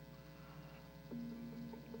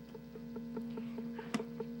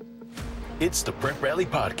It's the Prep Rally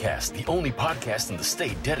Podcast, the only podcast in the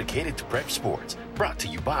state dedicated to prep sports. Brought to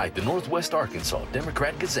you by the Northwest Arkansas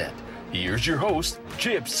Democrat-Gazette. Here's your host,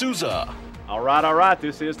 Chip Souza. All right.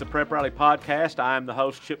 This is the Prep Rally Podcast. I am the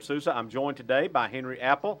host, Chip Souza. I'm joined today by Henry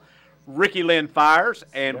Apple, Ricky Lynn Fires,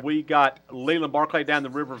 and we got Leland Barclay down the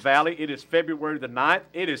River Valley. It is February the 9th.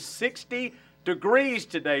 It is 60 degrees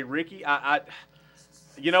today, Ricky.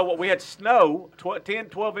 You know what? We had snow, 10,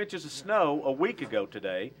 12 inches of snow a week ago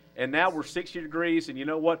today, and now we're 60 degrees. And you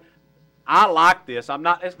know what? I like this.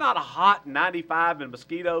 It's not a hot 95 and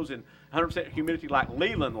mosquitoes and 100% humidity like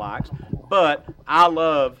Leland likes, but I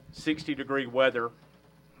love 60-degree weather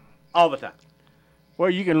all the time.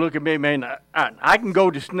 Well, you can look at me, man. I can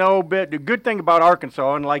go to snow bit. The good thing about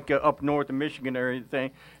Arkansas, unlike up north in Michigan or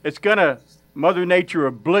anything, Mother Nature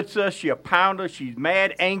will blitz us. She'll pound us. She's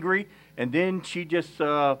mad, angry, and then she just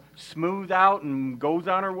smooths out and goes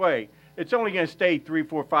on her way. It's only going to stay 3,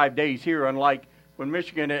 4, 5 days here, unlike when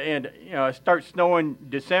Michigan it starts snowing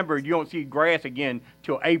December, you don't see grass again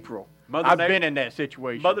till April. I've been in that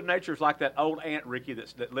situation. Mother Nature's like that old aunt, Ricky,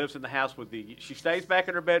 that lives in the house with she stays back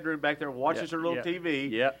in her bedroom back there and watches her little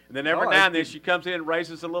TV. Yep. And then every now and then she comes in and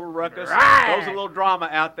raises a little ruckus, throws a little drama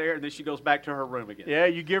out there, and then she goes back to her room again. Yeah,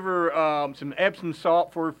 you give her some Epsom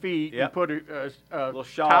salt for her feet and put a little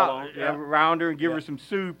shawl on around her and give her some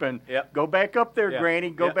soup and go back up there, Granny,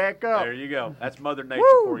 back up. There you go. That's Mother Nature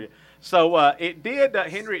for you. So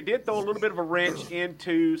Henry, it did throw a little bit of a wrench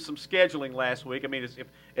into some scheduling last week. I mean,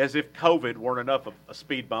 as if COVID weren't enough of a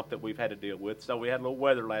speed bump that we've had to deal with. So we had a little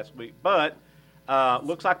weather last week. But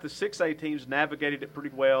looks like the 6A teams navigated it pretty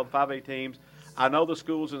well, the 5A teams. I know the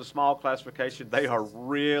schools in the small classification, they are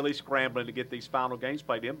really scrambling to get these final games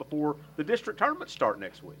played in before the district tournaments start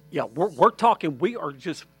next week. Yeah, we're talking, we are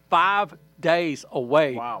just 5 days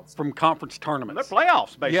away from conference tournaments. They're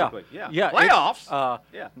playoffs, basically. Yeah. Playoffs.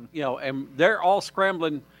 And they're all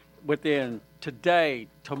scrambling within today,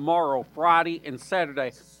 tomorrow, Friday, and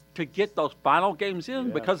Saturday to get those final games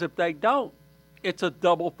in because if they don't, it's a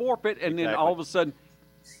double forfeit, and then all of a sudden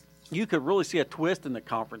you could really see a twist in the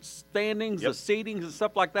conference standings, the seedings, and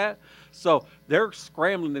stuff like that. So they're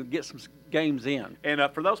scrambling to get some games in. And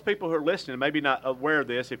for those people who are listening, maybe not aware of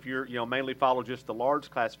this, if you're mainly follow just the large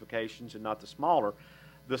classifications and not the smaller,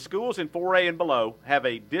 the schools in 4A and below have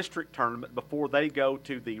a district tournament before they go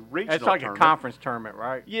to the regional It's like tournament. A conference tournament,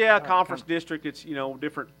 right? Yeah, conference district. It's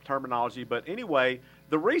different terminology, but anyway,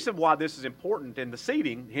 the reason why this is important in the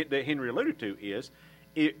seeding that Henry alluded to is,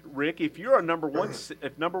 Rick, if you're a number one,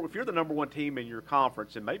 if you're the number one team in your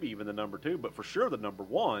conference, and maybe even the number two, but for sure the number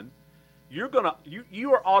one,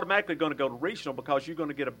 you are automatically going to go to regional because you're going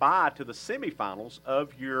to get a bye to the semifinals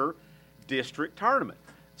of your district tournament.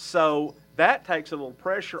 So that takes a little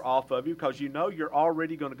pressure off of you because you're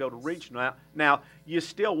already going to go to regional. Now you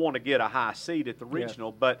still want to get a high seed at the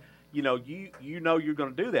regional, but you're going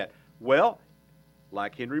to do that. Well,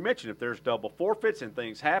 like Henry mentioned, if there's double forfeits and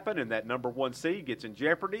things happen and that number one seed gets in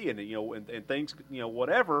jeopardy and and things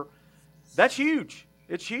whatever, that's huge.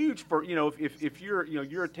 It's huge for if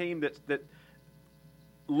you're a team that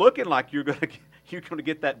looking like you're going to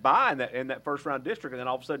get that bye in that first round district and then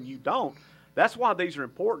all of a sudden you don't. That's why these are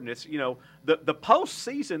important. It's the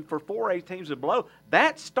postseason for 4A teams and below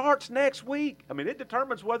that starts next week. I mean, it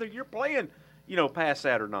determines whether you're playing past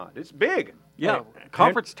that or not. It's big. Yeah,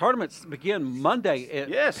 conference tournaments begin Monday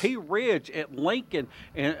at Pea Ridge, at Lincoln,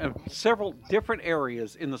 and several different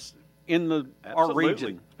areas in our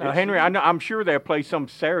region. Henry, I'm sure they'll play some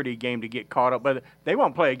Saturday game to get caught up, but they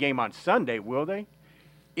won't play a game on Sunday, will they?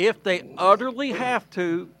 If they utterly have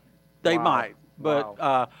to, they might.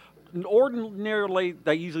 But ordinarily,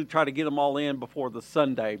 they usually try to get them all in before the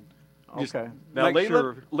Sunday. Okay. Now,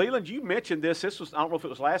 Leland, you mentioned this. This was, I don't know if it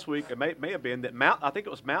was last week. It may have been that I think it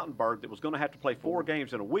was Mountainburg that was going to have to play 4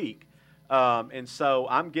 games in a week. And so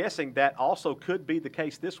I'm guessing that also could be the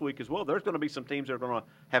case this week as well. There's going to be some teams that are going to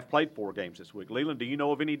have played 4 games this week. Leland, do you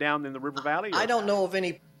know of any down in the River Valley? I don't know of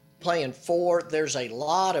any playing 4. There's a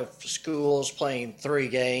lot of schools playing 3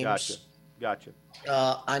 games. Gotcha.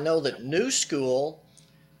 I know that New School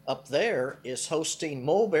up there is hosting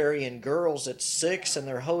Mulberry in girls at 6, and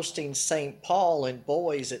they're hosting St. Paul in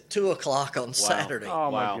boys at 2 o'clock on Saturday. Oh,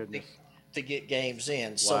 my goodness. To get games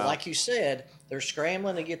in. So like you said, they're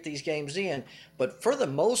scrambling to get these games in. But for the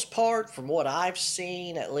most part, from what I've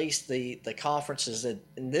seen, at least the conferences in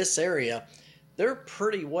this area, they're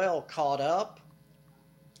pretty well caught up.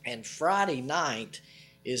 And Friday night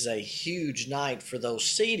is a huge night for those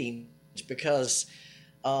seedings because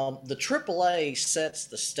the AAA sets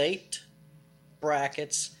the state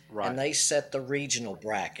brackets and they set the regional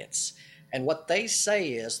brackets. And what they say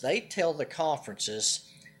is they tell the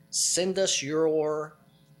conferences send us your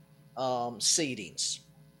seedings.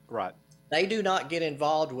 Right. They do not get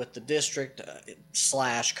involved with the district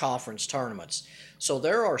 / conference tournaments. So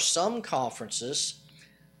there are some conferences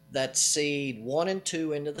that seed 1 and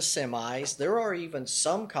 2 into the semis. There are even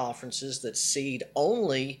some conferences that seed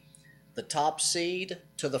only the top seed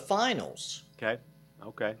to the finals.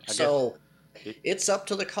 Okay. So it's up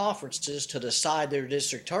to the conferences to decide their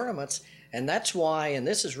district tournaments. And that's why, and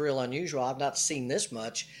this is real unusual, I've not seen this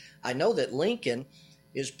much. I know that Lincoln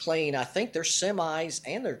is playing, I think, their semis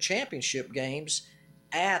and their championship games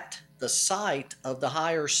at the site of the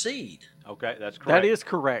higher seed. Okay, that's correct. That is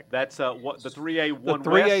correct. That's what the 3A1 The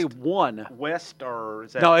 3A1 West, or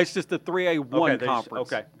is that? No, it's just the 3A1 okay,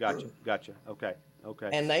 conference. Okay, gotcha. Okay.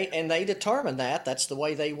 And they determined that. That's the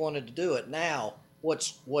way they wanted to do it. Now,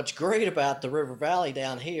 what's great about the River Valley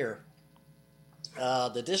down here,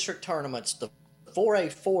 the district tournaments, the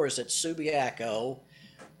 4A4 is at Subiaco,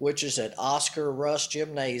 which is at Oscar Russ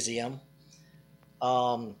Gymnasium.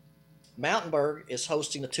 Mountainburg is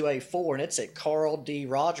hosting the 2A4, and it's at Carl D.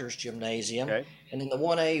 Rogers Gymnasium. Okay. And then the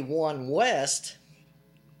 1A1 West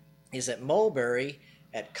is at Mulberry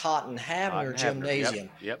at Cotton Havner Gymnasium.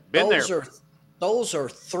 Yep. Been there. Those are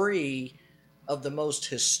 3 of the most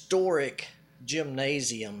historic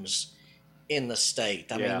gymnasiums in the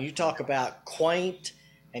state. I mean, you talk about quaint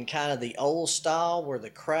and kind of the old style where the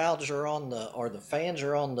crowds are the fans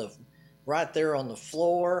are right there on the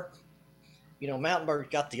floor. You know,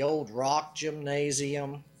 Mountainburg got the old rock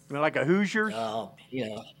gymnasium. I mean, like a Hoosiers? You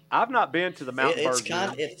know. I've not been to the Mountainburg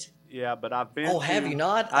gym. but I've been. Oh, have you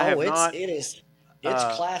not? I have not. It is.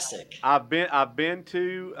 It's classic. I've been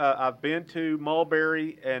to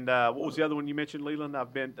Mulberry, and what was the other one you mentioned, Leland?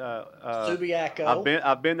 I've been Subiaco.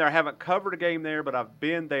 I've been there. I haven't covered a game there, but I've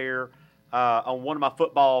been there on one of my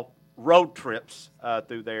football road trips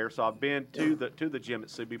through there. So I've been to the gym at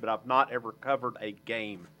Subi, but I've not ever covered a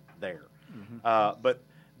game there. Mm-hmm. But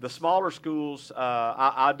the smaller schools,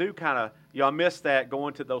 I do kind of I miss that,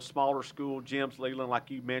 going to those smaller school gyms, Leland,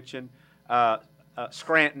 like you mentioned,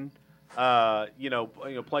 Scranton.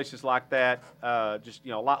 Places like that.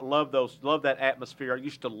 Love that atmosphere. I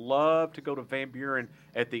used to love to go to Van Buren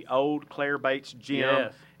at the old Claire Bates gym,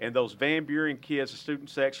 and those Van Buren kids, the student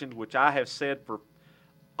section, which I have said for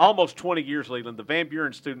almost 20 years, Leland, the Van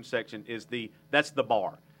Buren student section that's the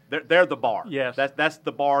bar. They're the bar. Yes. That's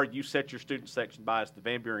the bar you set your student section by. It's the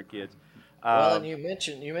Van Buren kids. Well, and you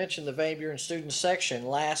mentioned the Van Buren student section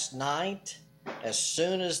last night. As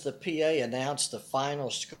soon as the PA announced the final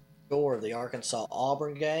score of the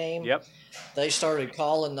Arkansas-Auburn game, they started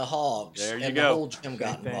calling the Hogs. There you and go. The whole gym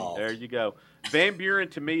got involved. There you go. Van Buren,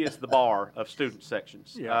 to me, is the bar of student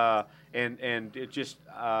sections. Yeah. And it just,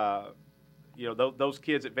 those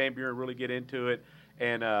kids at Van Buren really get into it.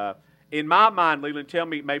 And in my mind, Leland, tell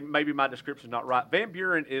me, maybe my description is not right. Van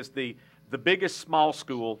Buren is the biggest small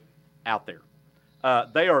school out there.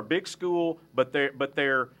 They are a big school, but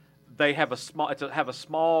they have a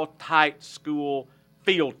small, tight school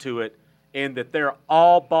feel to it, in that they're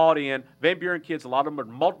all bought in. Van Buren kids, a lot of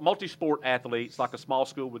them are multi-sport athletes, like a small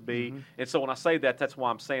school would be. Mm-hmm. And so when I say that, that's why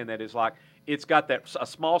I'm saying that, is like it's got a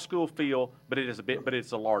small school feel, but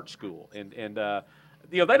it's a large school. And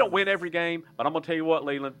they don't win every game, but I'm gonna tell you what,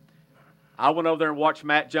 Leland, I went over there and watched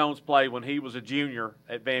Matt Jones play when he was a junior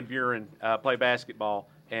at Van Buren, play basketball,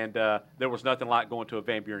 and there was nothing like going to a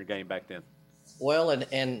Van Buren game back then. Well,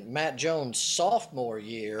 and Matt Jones' sophomore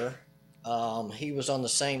year, he was on the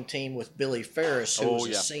same team with Billy Ferris, who was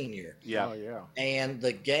a senior. Yeah. Oh, yeah. And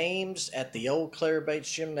the games at the old Claire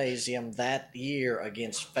Bates Gymnasium that year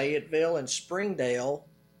against Fayetteville and Springdale,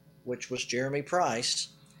 which was Jeremy Price,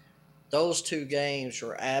 those 2 games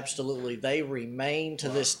were they remain to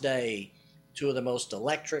this day 2 of the most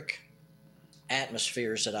electric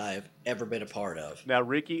atmospheres that I've ever been a part of. Now,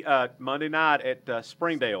 Ricky, Monday night at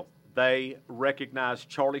Springdale, they recognized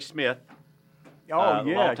Charlie Smith.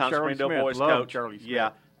 Longtime Charlie Springdale Smith. boys Love coach. Charlie Smith.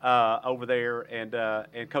 Yeah, over there, and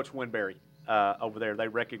Coach Winberry over there. They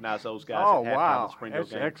recognized those guys Oh, at halftime wow. of the Springdale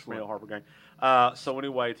That's game, excellent. Springdale Harbor game. So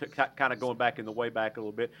anyway, kind of going back in the way back a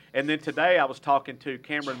little bit. And then today I was talking to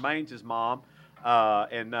Cameron Maines' mom,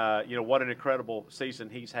 and what an incredible season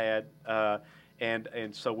he's had.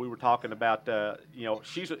 And so we were talking about,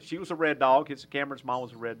 she was a Red Dog. Cameron's mom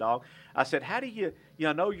was a Red Dog. I said, how do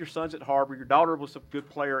I know your son's at Harbor. Your daughter was a good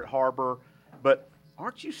player at Harbor, but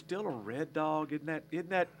aren't you still a Red Dog? Isn't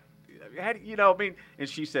that, how do, and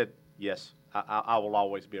she said, yes, I will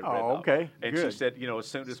always be a Red Dog. Okay, and good. she said,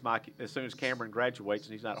 as soon as Cameron graduates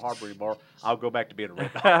and he's not at Harbor anymore, I'll go back to being a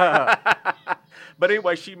Red Dog. But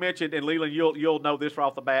anyway, she mentioned, and Leland, you'll know this right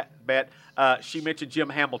off the bat. She mentioned Jim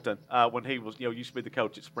Hamilton when he was, used to be the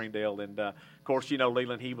coach at Springdale, and of course,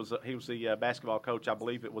 Leland, he was the basketball coach. I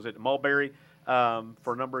believe it was at Mulberry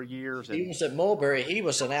for a number of years. He was at Mulberry. He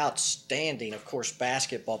was an outstanding, of course,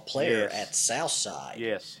 basketball player at Southside.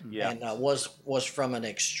 Yes, yeah, and was from an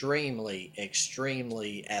extremely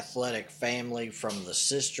athletic family. From the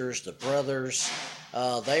sisters, the brothers,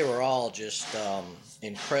 they were all just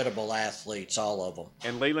incredible athletes, all of them.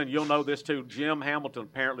 And Leland, you'll know this too. Jim Hamilton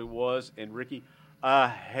apparently was, and Ricky, a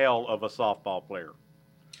hell of a softball player.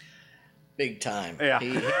 Big time. Yeah.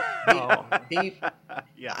 He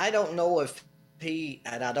I don't know if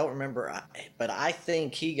and I don't remember, but I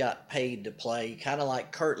think he got paid to play kind of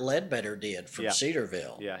like Kurt Ledbetter did from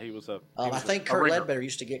Cedarville. Yeah, he was a. I think Kurt Ledbetter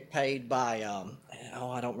used to get paid by,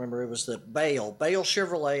 I don't remember, it was the Bale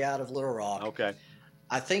Chevrolet out of Little Rock. Okay.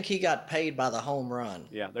 I think he got paid by the home run.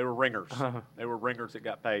 Yeah, they were ringers. They were ringers that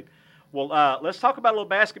got paid. Well, let's talk about a little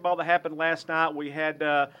basketball that happened last night. We had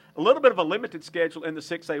a little bit of a limited schedule in the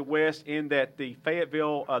 6A West in that the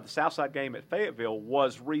Fayetteville, the Southside game at Fayetteville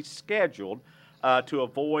was rescheduled to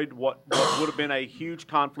avoid what would have been a huge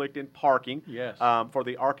conflict in parking for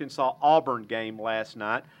the Arkansas-Auburn game last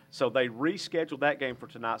night. So they rescheduled that game for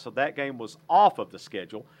tonight, so that game was off of the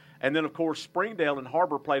schedule. And then, of course, Springdale and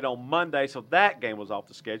Harbor played on Monday, so that game was off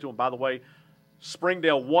the schedule. And by the way,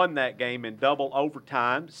 Springdale won that game in double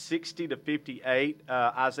overtime, 60-58.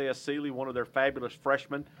 Isaiah Seeley, one of their fabulous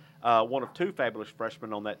freshmen, one of two fabulous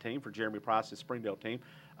freshmen on that team for Jeremy Price's Springdale team,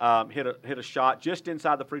 hit a shot just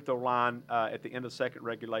inside the free throw line at the end of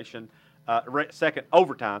the second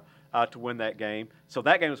overtime to win that game. So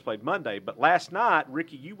that game was played Monday. But last night,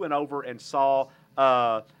 Ricky, you went over and saw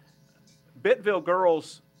Bentonville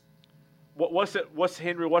girls. What's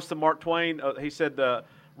the Mark Twain? He said the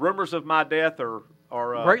rumors of my death are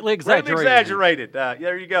greatly exaggerated.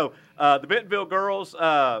 There you go. The Bentonville girls,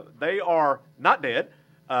 they are not dead.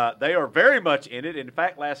 They are very much in it. In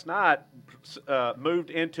fact, last night moved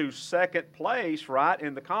into second place, right,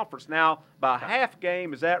 in the conference. Now, by a half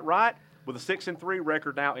game, is that right? With a 6-3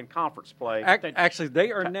 record now in conference play. Actually,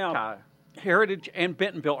 they are now Heritage and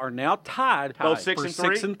Bentonville are now tied. Both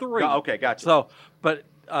 6-3? 6-3. Okay, gotcha. So, but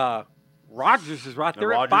Rogers is right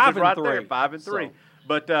there at 5-3. 5-3.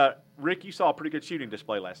 But, Rick, you saw a pretty good shooting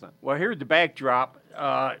display last night. Well, here's the backdrop.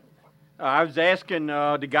 I was asking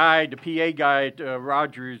the PA guy at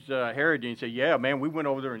Rogers Heritage, and he said, yeah, man, we went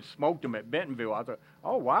over there and smoked them at Bentonville. I thought,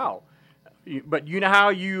 oh, wow. But you know how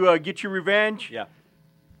you get your revenge? Yeah.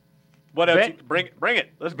 What else? Bring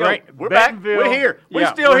it. Let's go. We're back. We're here. We're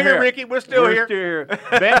still here, Ricky. We're still here.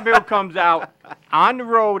 Bentonville comes out on the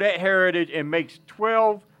road at Heritage and makes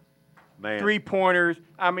 12 three-pointers.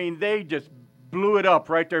 I mean, they just blew it up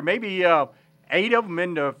right there. Maybe 8 of them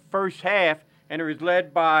in the first half, and it was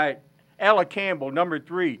led by Ella Campbell, number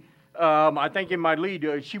 3. I think in my lead,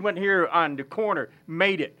 she went here on the corner,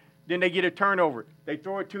 made it. Then they get a turnover. They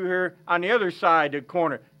throw it to her on the other side of the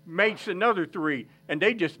corner, makes another 3, and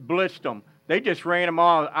they just blitzed them. They just ran them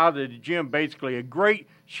all out of the gym, basically. A great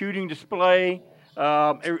shooting display.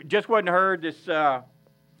 It just wasn't her. This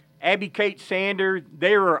Abby Kate Sanders,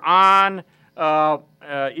 they were on.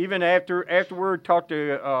 Even afterward, talked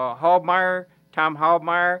to Tom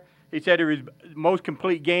Hallmeyer. He said it was the most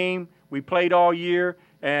complete game we played all year.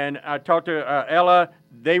 And I talked to Ella.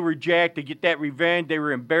 They were jacked to get that revenge. They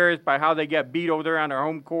were embarrassed by how they got beat over there on their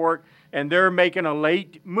home court. And they're making a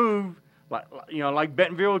late move, like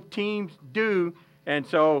Bentonville teams do. And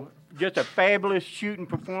so just a fabulous shooting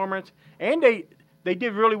performance. And they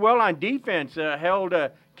did really well on defense. Held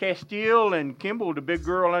Castile and Kimball, the big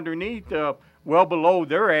girl underneath, well below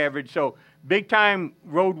their average. So big-time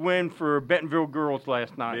road win for Bentonville girls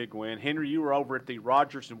last night. Big win. Henry, you were over at the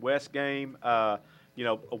Rogers and West game. A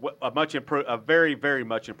very, very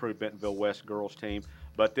much improved Bentonville West girls team.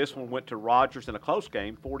 But this one went to Rogers in a close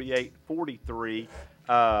game, 48-43.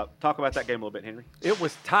 Talk about that game a little bit, Henry. It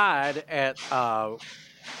was tied at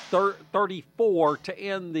 34 to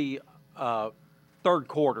end the third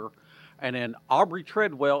quarter. And then Aubrey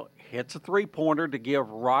Treadwell hits a three-pointer to give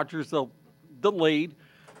Rogers the lead.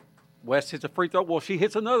 West hits a free throw. Well, she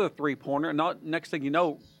hits another three-pointer. And next thing you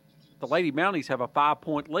know, the Lady Mounties have a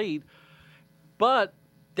 5-point lead. But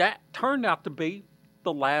that turned out to be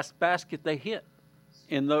the last basket they hit.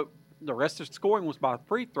 And the rest of the scoring was by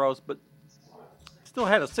free throws, but still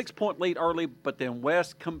had a 6-point lead early. But then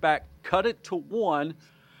West come back, cut it to 1,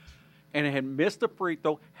 and it had missed a free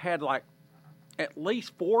throw, had like at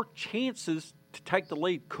least 4 chances to take the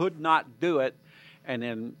lead, could not do it. And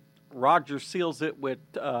then Rogers seals it with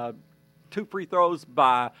 2 free throws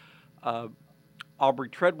by Aubrey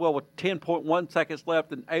Treadwell with 10.1 seconds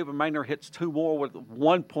left, and Ava Maynard hits 2 more with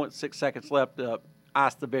 1.6 seconds left to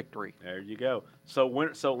ice the victory. There you go. So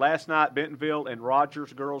last night, Bentonville and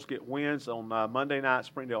Rogers girls get wins. On Monday night,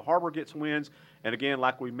 Springdale Harbor gets wins. And again,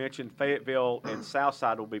 like we mentioned, Fayetteville and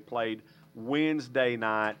Southside will be played Wednesday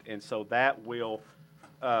night, and so that will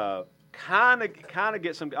kind of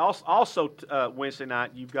get some. Also, Wednesday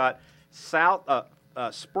night, you've got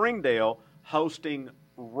Springdale hosting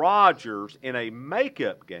Rogers in a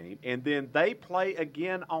makeup game, and then they play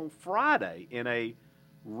again on Friday in a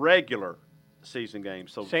regular season game.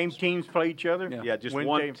 So same teams play each other. Yeah, just Wednesday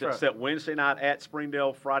one and Friday. except Wednesday night at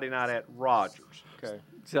Springdale, Friday night at Rogers. Okay.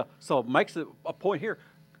 So it makes it a point here.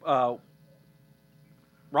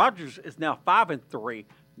 Rogers is now 5-3.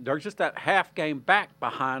 They're just that half game back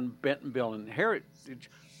behind Bentonville and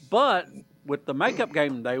Heritage. But with the makeup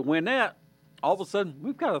game they win that, all of a sudden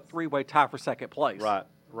we've got a 3-way tie for second place.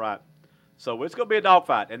 Right. So it's going to be a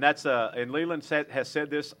dogfight, and that's and Leland has said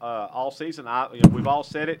this all season. We've all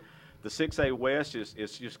said it. The 6A West is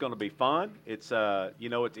just going to be fun. It's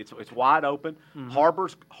it's wide open. Mm-hmm.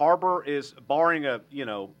 Harbor is barring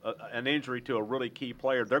an injury to a really key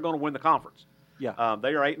player. They're going to win the conference. Yeah.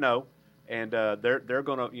 They are 8-0, and they're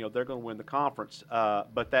going to win the conference.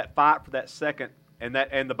 But that fight for that second and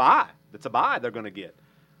the bye, that's a bye they're going to get,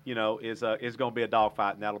 is going to be a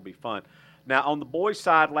dogfight, and that'll be fun. Now, on the boys'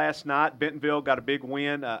 side last night, Bentonville got a big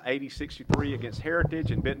win, 80-63 against Heritage,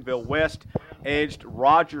 and Bentonville West edged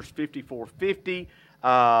Rogers 54-50.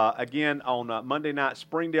 Again, on Monday night,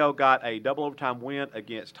 Springdale got a double overtime win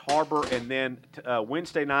against Harbor, and then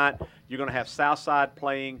Wednesday night, you're going to have Southside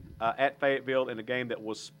playing at Fayetteville in a game that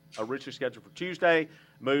was originally scheduled for Tuesday,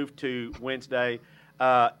 moved to Wednesday.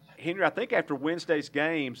 Henry, I think after Wednesday's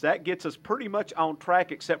games, that gets us pretty much on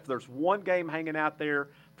track, except for there's one game hanging out there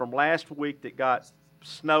from last week that got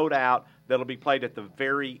snowed out that'll be played at the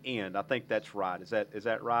very end. I think that's right. Is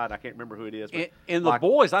that right? I can't remember who it is. But in the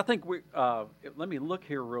boys, I think we let me look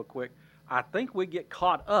here real quick. I think we get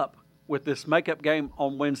caught up with this makeup game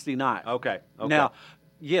on Wednesday night. Okay. Now,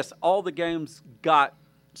 yes, all the games got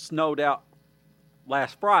snowed out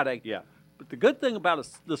last Friday. Yeah. But the good thing about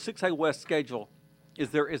the 6A West schedule is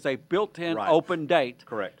there is a built-in Right. open date.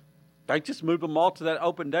 Correct. They just moved them all to that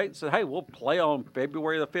open date and said, hey, we'll play on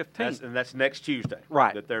February the 15th. And that's next Tuesday.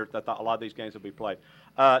 Right. That a lot of these games will be played.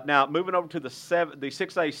 Now, moving over to the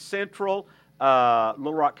 6A Central,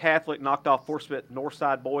 Little Rock Catholic knocked off Fort Smith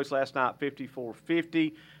Northside boys last night,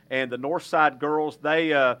 54-50. And the Northside girls, they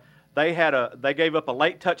gave up a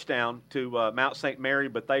late touchdown to Mount St. Mary,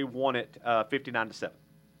 but they won it 59-7.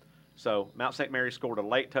 So Mount St. Mary scored a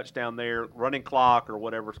late touchdown there, running clock or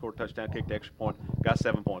whatever, scored a touchdown, kicked the extra point, got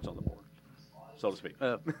 7 points on the board, so to speak.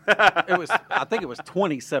 I think it was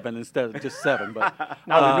 27 instead of just 7. But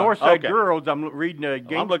Now, the Northside okay. girls, I'm reading the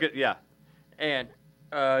game. I'm looking, yeah. And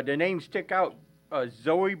the names stick out.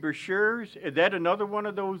 Zoe Brashears, is that another one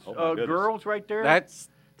of those Oh, my goodness. girls right there? that's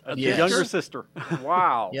the Yes. younger sister.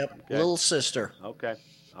 Wow. Yep, Okay. little sister. Okay.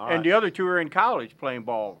 All right. And the other two are in college playing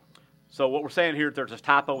ball. So what we're saying here, there's a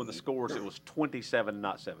typo in the scores. It was 27,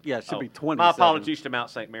 not 7. Yeah, it should be My 27. apologies to Mount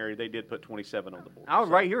St. Mary. They did put 27 on the board. Oh,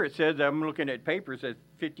 So, right here it says, I'm looking at paper, it says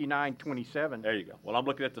 59-27. There you go. Well, I'm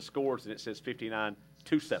looking at the scores, and it says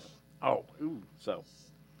 59-7. Oh, ooh. So,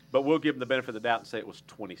 but we'll give them the benefit of the doubt and say it was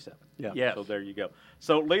 27. Yeah. Yes. So there you go.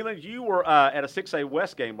 So, Leland, you were at a 6A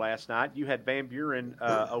West game last night. You had Van Buren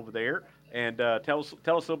over there. And tell us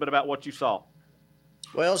a little bit about what you saw.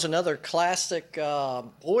 Well, it's another classic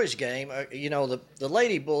boys game. The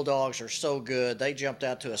Lady Bulldogs are so good. They jumped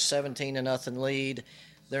out to a 17-0 lead.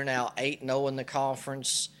 They're now 8-0 in the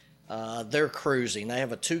conference. They're cruising. They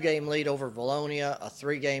have a 2-game lead over Valonia, a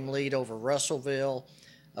 3-game lead over Russellville.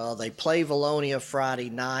 They play Valonia Friday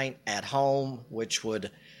night at home, which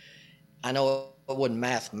would, I know it wouldn't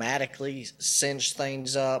mathematically cinch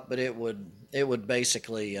things up, but it would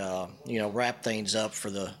basically wrap things up for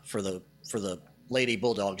the Lady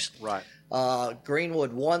Bulldogs. Right.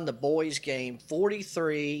 Greenwood won the boys game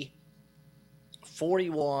 43-41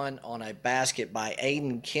 on a basket by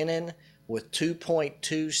Aiden Kinnan with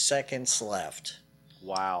 2.2 seconds left.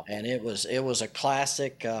 Wow. And it was a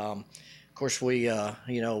classic. Of course, we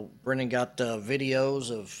Brennan got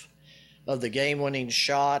videos of the game-winning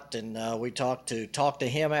shot, and we talked to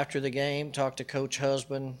him after the game. Talked to Coach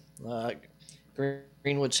Husband,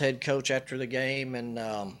 Greenwood's head coach, after the game, and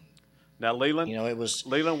Now, Leland, it was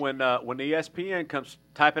Leland, when ESPN comes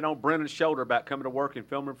typing on Brennan's shoulder about coming to work and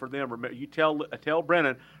filming for them, remember, you tell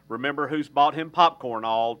Brennan, remember who's bought him popcorn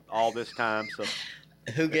all this time. So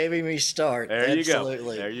who gave him his start. there you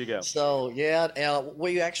Absolutely. go. There you go. So yeah,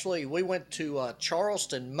 we went to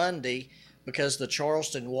Charleston Monday because the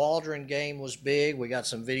Charleston-Waldron game was big. We got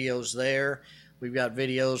some videos there. We've got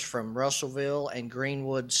videos from Russellville and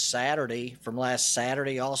Greenwood Saturday, from last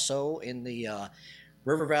Saturday also in the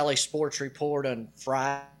River Valley Sports Report on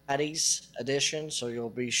Friday's edition. So you'll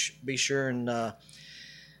be sure and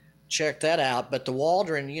check that out. But the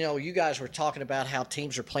Waldron, you guys were talking about how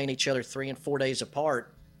teams are playing each other 3 and 4 days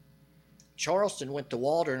apart. Charleston went to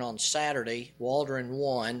Waldron on Saturday. Waldron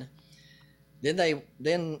won.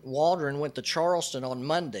 Then Waldron went to Charleston on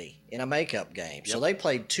Monday in a makeup game. Yep. So they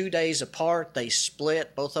played 2 days apart. They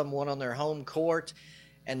split. Both of them won on their home court.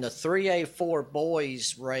 And the 3A4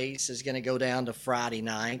 boys race is going to go down to Friday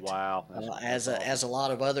night. Wow. As a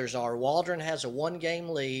lot of others are. Waldron has a 1-game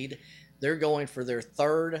lead. They're going for their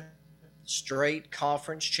 3rd straight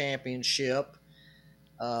conference championship.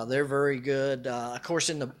 They're very good. Of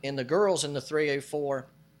course, in the girls in the 3A4,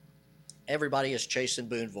 everybody is chasing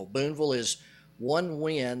Boonville. Boonville is 1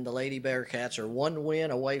 win. The Lady Bearcats are 1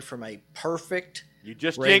 win away from a perfect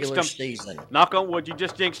regular season. Knock on wood, you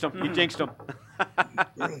just jinxed them. You jinxed them.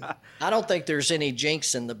 I don't think there's any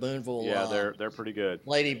jinx in the Boonville. Yeah, they're pretty good.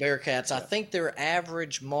 Lady Bearcats. I think their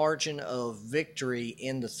average margin of victory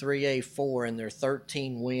in the 3A4 and their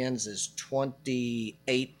 13 wins is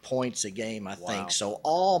 28 points a game, I think. So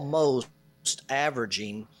almost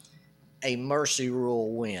averaging a Mercy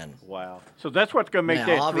Rule win. Wow. So that's what's going to make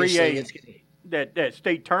that 3A that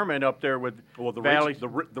state tournament up there with Valley. The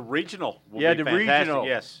regional will be fantastic. The regional.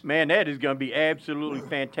 Yes. Man, that is going to be absolutely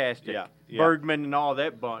fantastic. Yeah. Bergman and all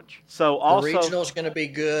that bunch. So also, the regional is going to be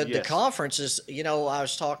good. Yes. The conference is, I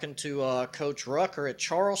was talking to Coach Rucker at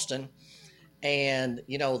Charleston, and,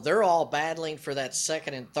 they're all battling for that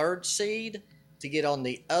 2nd and 3rd seed to get on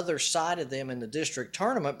the other side of them in the district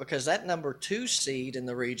tournament, because that number 2 seed in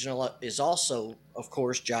the regional is also, of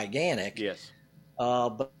course, gigantic. Yes.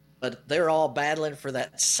 But they're all battling for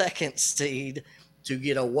that 2nd seed to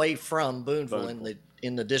get away from Boonville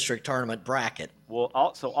in the district tournament bracket. Well,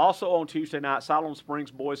 also on Tuesday night, Siloam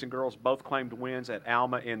Springs boys and girls both claimed wins at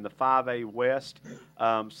Alma in the 5A West.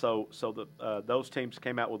 So those teams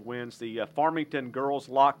came out with wins. The Farmington girls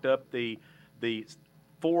locked up the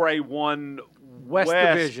 4A1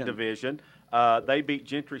 West Division. They beat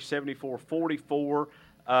Gentry 74-44.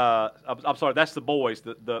 I'm sorry, that's the boys.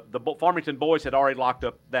 The Farmington boys had already locked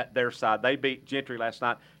up their side. They beat Gentry last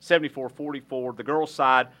night 74-44. The girls'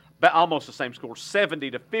 side, almost the same score,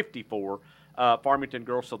 70-54. Farmington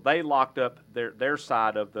girls. So they locked up their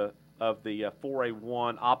side of the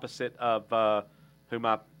 4A1, opposite of whom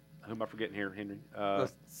am I forgetting here, Henry?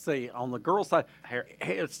 Let's see. On the girls' side,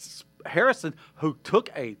 Harrison, who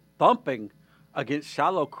took a thumping against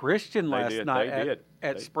Shiloh Christian last night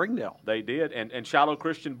at Springdale. They did, and Shiloh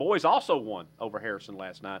Christian boys also won over Harrison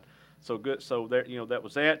last night. So good. So there, that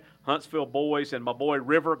was that. Huntsville boys and my boy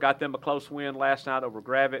River got them a close win last night over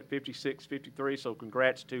Gravette, 56-53. So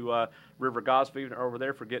congrats to River Gosford over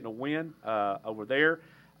there for getting a win over there.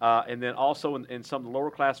 And then also in some of the lower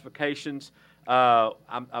classifications,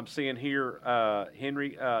 I'm seeing here,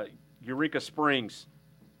 Henry, Eureka Springs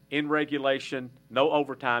in regulation, no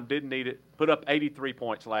overtime, didn't need it, put up 83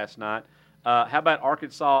 points last night. How about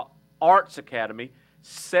Arkansas Arts Academy?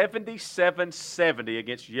 77-70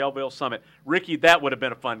 against Yellville Summit. Ricky, that would have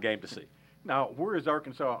been a fun game to see. Now, where is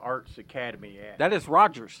Arkansas Arts Academy at? That is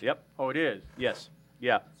Rogers. Yep. Oh, it is? Yes.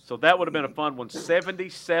 Yeah. So that would have been a fun one.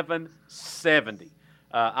 77-70.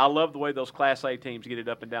 I love the way those Class A teams get it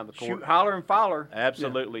up and down the court. Shoot, holler, and foller.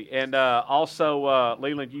 Absolutely. Yeah. And also,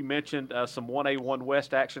 Leland, you mentioned some 1A1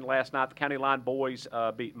 West action last night. The County Line boys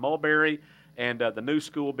beat Mulberry, and the new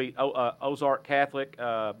school beat Ozark Catholic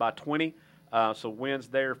by 20. So wins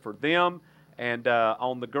there for them. And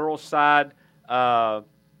on the girls' side, Mountainburg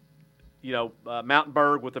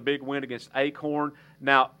with a big win against Acorn.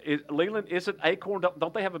 Now, Leland, isn't Acorn?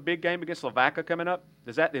 Don't they have a big game against Lavaca coming up?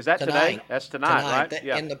 Is that today? That's tonight, right?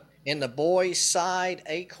 Yeah. In the boys' side,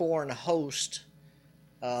 Acorn host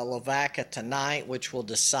Lavaca tonight, which will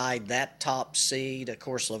decide that top seed. Of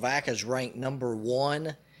course, Lavaca's ranked number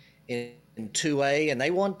 1 in 2A, and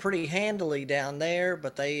they won pretty handily down there,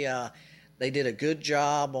 but they did a good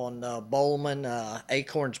job on Bowman,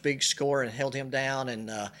 Acorn's big score, and held him down. And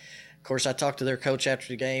of course, I talked to their coach after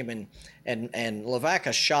the game, and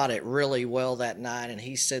Lavaca shot it really well that night, and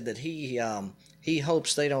he said that he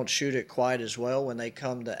hopes they don't shoot it quite as well when they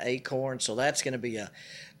come to Acorn. So that's going to be a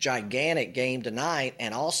gigantic game tonight.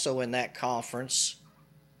 And also in that conference,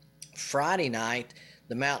 Friday night,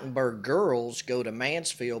 the Mountainburg girls go to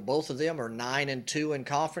Mansfield. Both of them are 9-2 in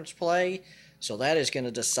conference play. So that is going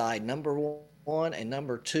to decide number 1 and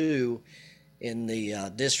number 2 in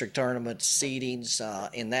the district tournament seedings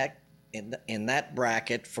in that in that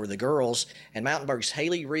bracket for the girls. And Mountainburg's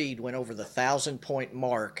Haley Reed went over the 1,000-point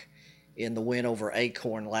mark in the win over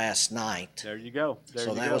Acorn last night. There you go.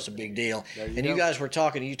 So that was a big deal. And you guys were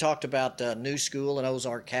you talked about New School and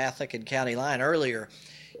Ozark Catholic and County Line earlier.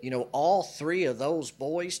 All three of those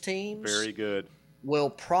boys teams very good. Will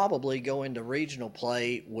probably go into regional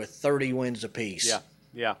play with 30 wins apiece.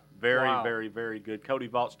 Yeah. Very, very good. Cody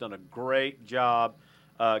Vaught's done a great job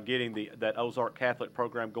getting that Ozark Catholic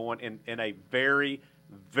program going in a very,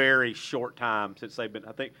 very short time since they've been.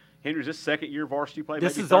 I think Henry's this second year varsity play.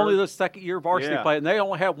 This is only the second year varsity play, and they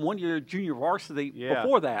only have 1 year junior varsity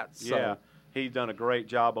before that. So. Yeah, he's done a great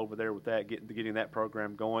job over there with that, getting that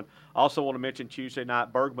program going. Also want to mention Tuesday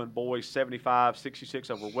night, Bergman boys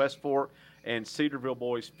 75-66 over West Fork, and Cedarville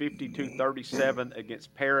boys 52-37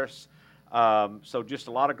 against Paris. So just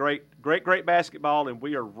a lot of great basketball, and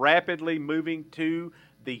we are rapidly moving to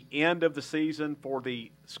the end of the season for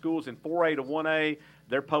the schools in 4A to 1A.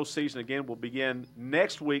 Their postseason, again, will begin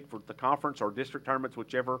next week for the conference or district tournaments,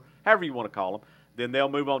 however you want to call them. Then they'll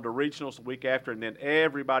move on to regionals the week after, and then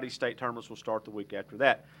everybody's state tournaments will start the week after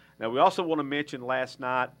that. Now, we also want to mention last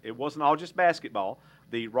night, it wasn't all just basketball.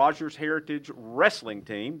 The Rogers Heritage wrestling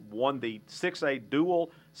team won the 6A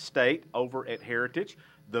dual state over at Heritage.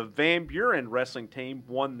 The Van Buren wrestling team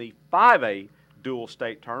won the 5A dual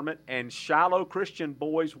state tournament, and Shiloh Christian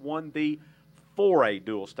boys won the 4A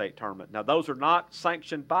dual state tournament. Now, those are not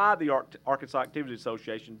sanctioned by the Arkansas Activities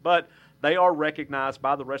Association, but they are recognized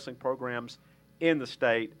by the wrestling programs in the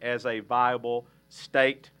state as a viable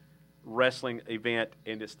state wrestling event,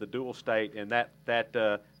 and it's the dual state, and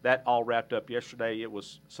that all wrapped up yesterday. They're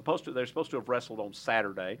supposed to have wrestled on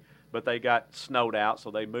Saturday, but they got snowed out, so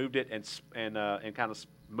they moved it and kind of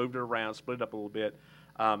moved it around, split it up a little bit,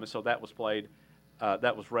 and so that was played.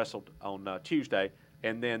 That was wrestled on Tuesday.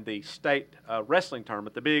 And then the state wrestling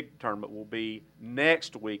tournament, the big tournament, will be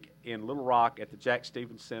next week in Little Rock at the Jack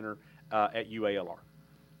Stevens Center at UALR.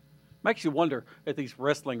 Makes you wonder at these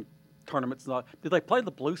wrestling tournaments, do they play the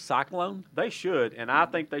Blue Cyclone? They should, and I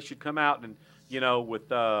think they should come out and,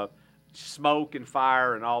 with smoke and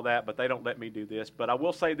fire and all that, but they don't let me do this. But I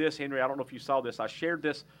will say this, Henry, I don't know if you saw this. I shared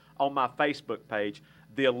this on my Facebook page.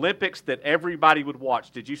 The Olympics that everybody would watch.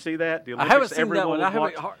 Did you see that? The Olympics I haven't seen that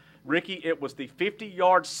one. Ricky, it was the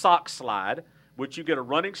 50-yard sock slide, which you get a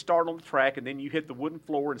running start on the track, and then you hit the wooden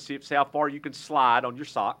floor and see how far you can slide on your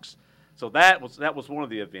socks. So that was one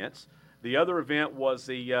of the events. The other event was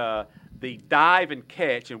the dive and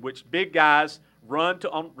catch, in which big guys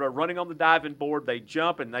running on the diving board. They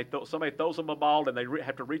jump, and somebody throws them a ball, and they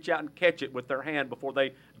have to reach out and catch it with their hand before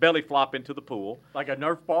they belly flop into the pool. Like a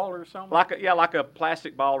Nerf ball or something? Like a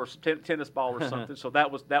plastic ball or tennis ball or something. So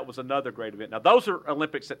that was another great event. Now those are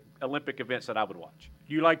Olympic events that I would watch.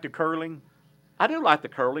 You like the curling? I do like the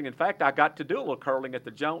curling. In fact, I got to do a little curling at the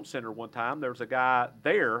Jones Center one time. There's a guy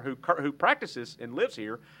there who practices and lives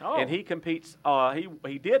here, and he competes.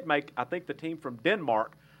 He did make, I think, the team from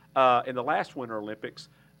Denmark in the last Winter Olympics.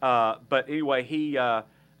 But anyway, he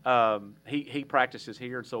practices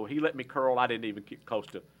here, and so he let me curl. I didn't even get close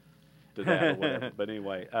to that or whatever. But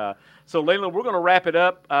anyway, so Leland, we're going to wrap it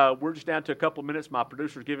up. We're just down to a couple of minutes. My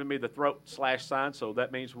producer's giving me the throat /sign, so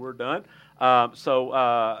that means we're done. We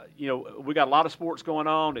got a lot of sports going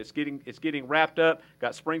on. It's getting wrapped up.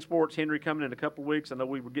 Got spring sports, Henry, coming in a couple of weeks. I know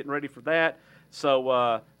we were getting ready for that.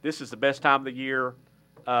 So this is the best time of the year.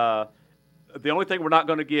 The only thing we're not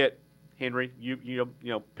going to get, Henry,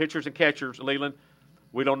 pitchers and catchers, Leland,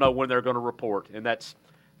 we don't know when they're going to report, and that's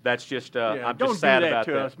just I'm just sad about that. Don't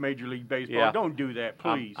do that to us, Major League Baseball. Yeah. Don't do that,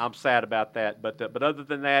 please. I'm sad about that, but other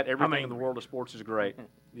than that, everything in the world of sports is great.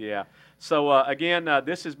 Yeah. So again,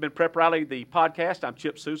 this has been Prep Rally, the podcast. I'm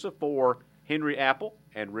Chip Sousa for Henry Apple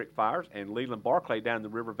and Rick Fires and Leland Barclay down in the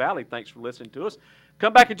River Valley. Thanks for listening to us.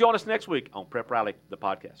 Come back and join us next week on Prep Rally, the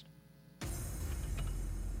podcast.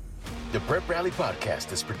 The Prep Rally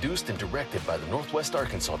Podcast is produced and directed by the Northwest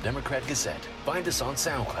Arkansas Democrat Gazette. Find us on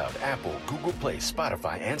SoundCloud, Apple, Google Play,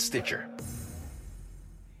 Spotify, and Stitcher.